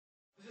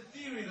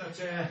but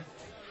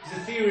there's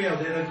a theory out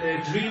there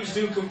that dreams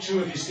do come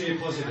true if you stay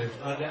positive.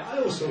 And I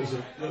always thought it was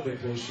a little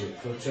bit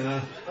bullshit, but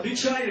I've been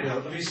trying it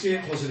out. I've been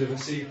staying positive and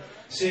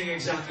seeing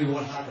exactly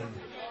what happened.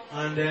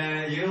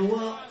 And you know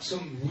what?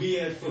 Some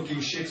weird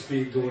fucking shit's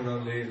been going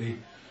on lately.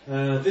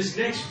 This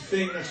next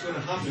thing that's going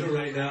to happen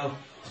right now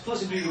is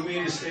possibly the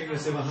weirdest thing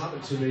that's ever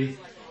happened to me.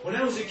 When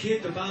I was a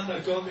kid, the band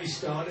that got me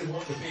started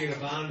wanting to be in a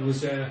band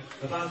was a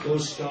band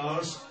called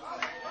Starz.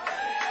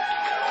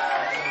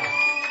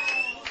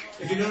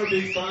 If you're not a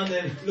big fan,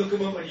 then look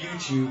them up on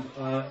YouTube.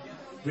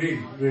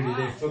 Really,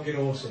 they're fucking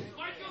awesome.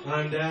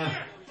 And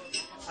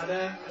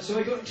so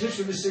I got in touch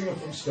with the singer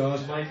from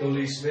Starz, Michael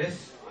Lee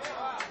Smith.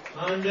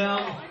 And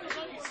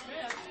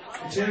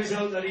it turns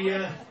out that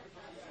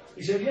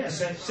he said, yeah,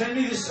 send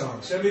me the song.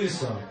 And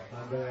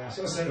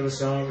so I sent him a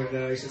song,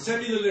 and he said,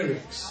 send me the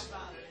lyrics.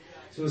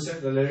 So I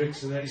sent the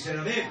lyrics, and then he said,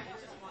 I'm in.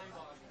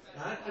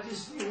 I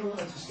just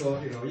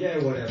thought, yeah,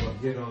 whatever,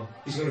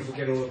 he's going to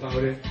forget all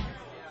about it.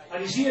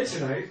 And he's here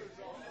tonight.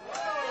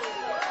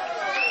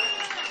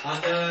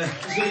 And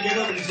he's going to get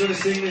up and he's going to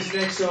sing this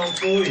next song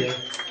for you.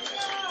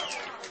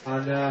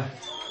 And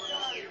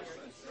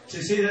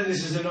to say that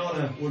this is an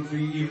honour wouldn't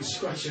be even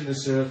scratching the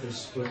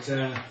surface. But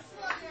I'd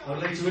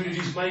like to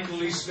introduce Michael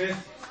Lee Smith.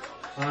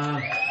 I'd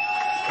like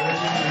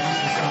to introduce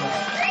the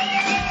song.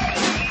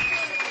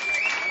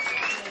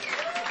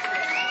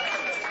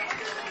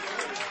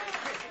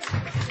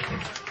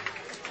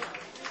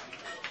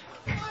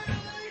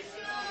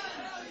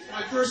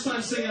 First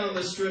time singing on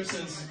the strip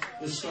since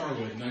the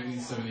Starwood,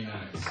 1979.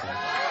 So. A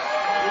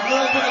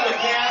little bit of a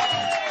gap.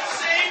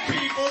 Same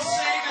people,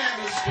 same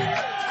atmosphere.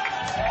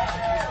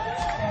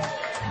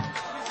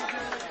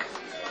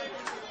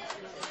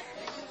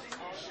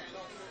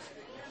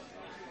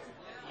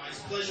 It's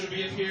a pleasure to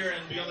be up here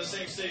and be on the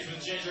same stage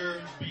with Ginger.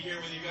 To be here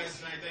with you guys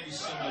tonight. Thank you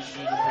so much,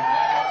 Ginger.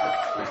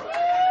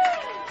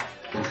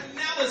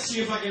 Now let's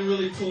see if I can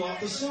really pull off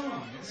the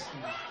song.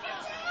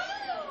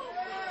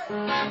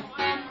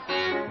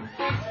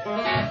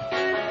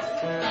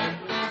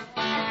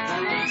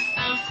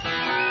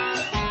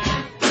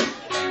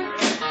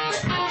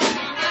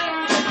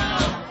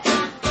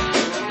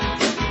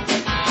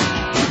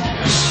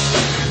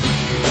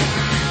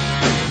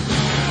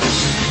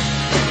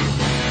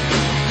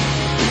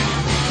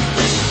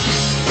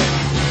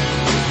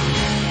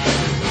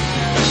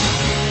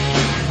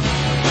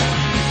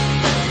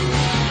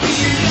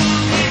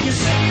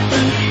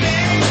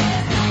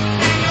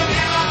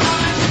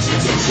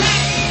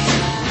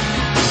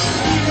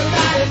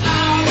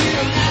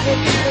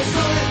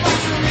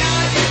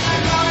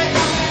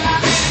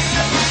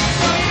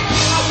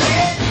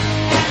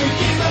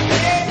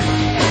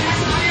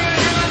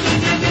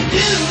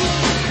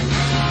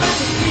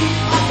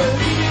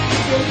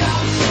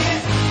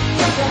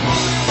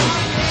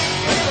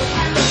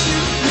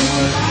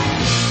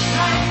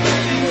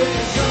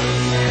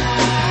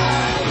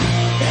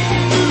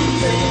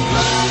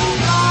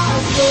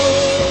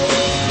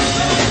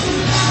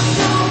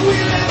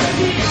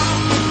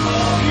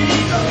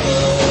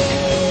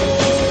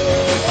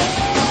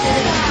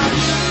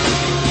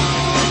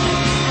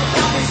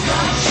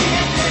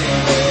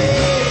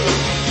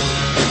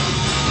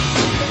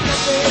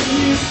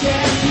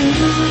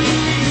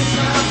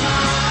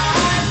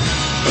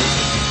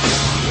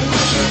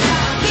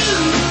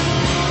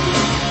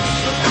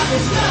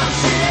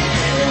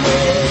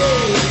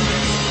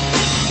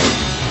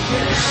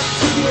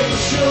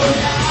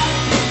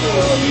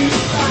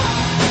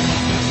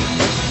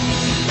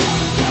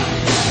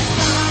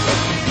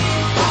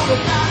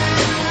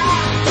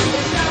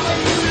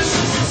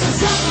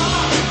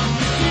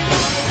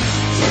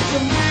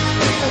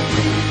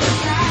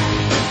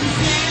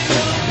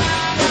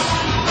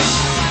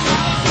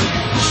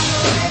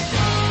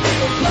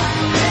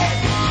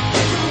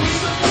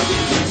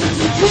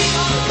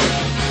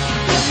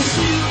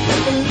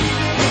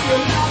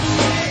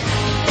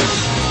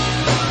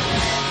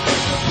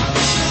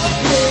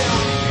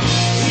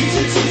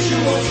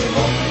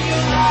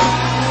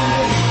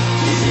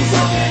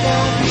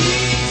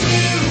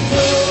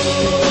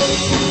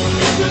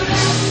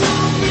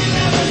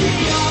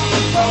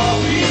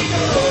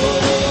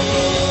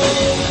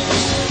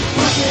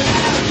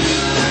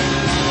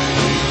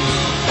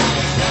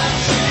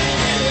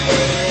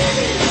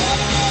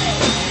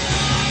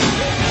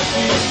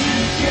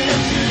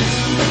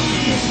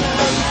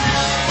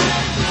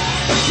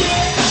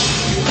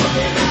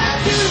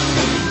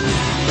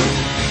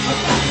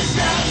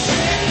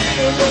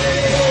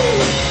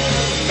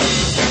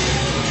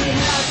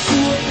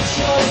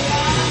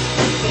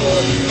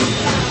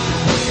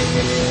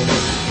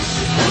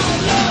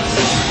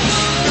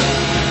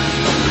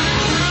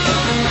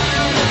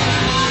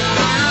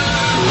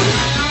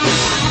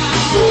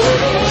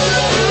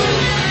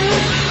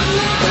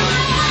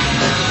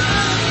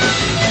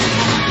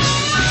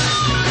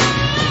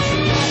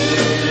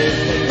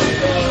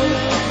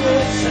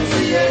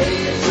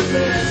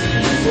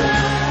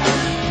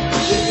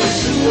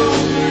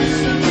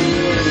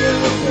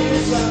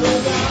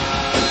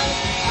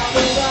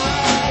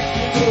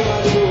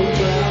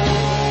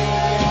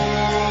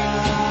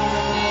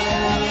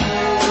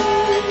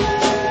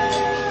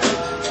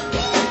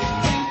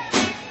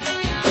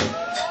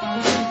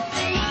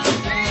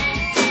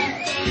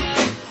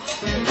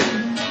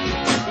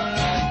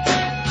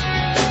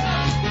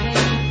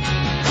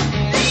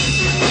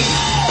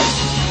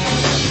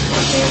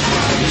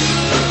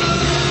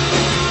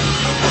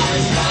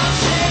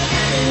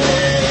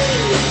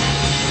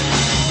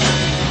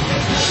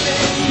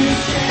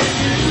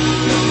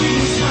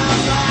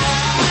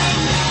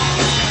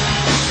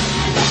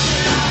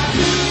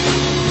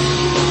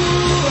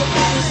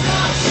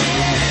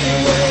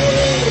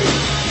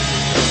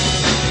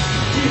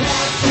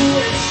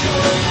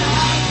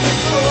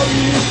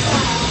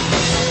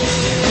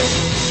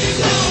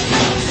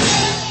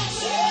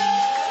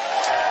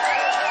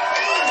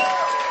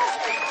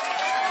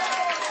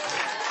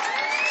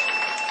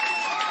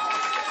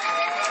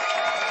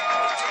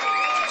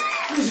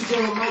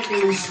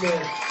 Michael Lee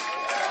Smith.